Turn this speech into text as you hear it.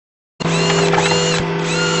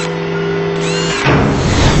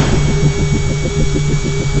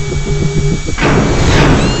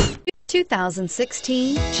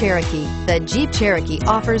2016 Cherokee. The Jeep Cherokee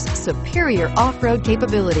offers superior off-road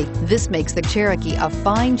capability. This makes the Cherokee a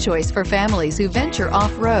fine choice for families who venture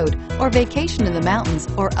off-road or vacation in the mountains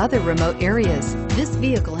or other remote areas. This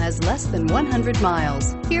vehicle has less than 100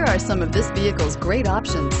 miles. Here are some of this vehicle's great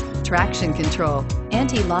options: traction control,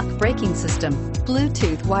 anti-lock braking system,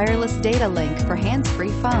 Bluetooth wireless data link for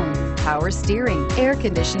hands-free phone, power steering, air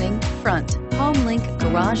conditioning, front, home link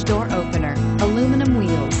garage door opener, aluminum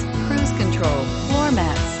wheels, cruise control, floor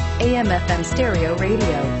mats, AM/FM stereo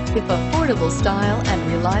radio. If affordable style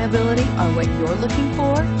and reliability are what you're looking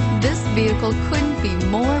for, this vehicle couldn't be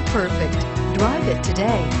more perfect. Drive it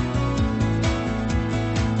today.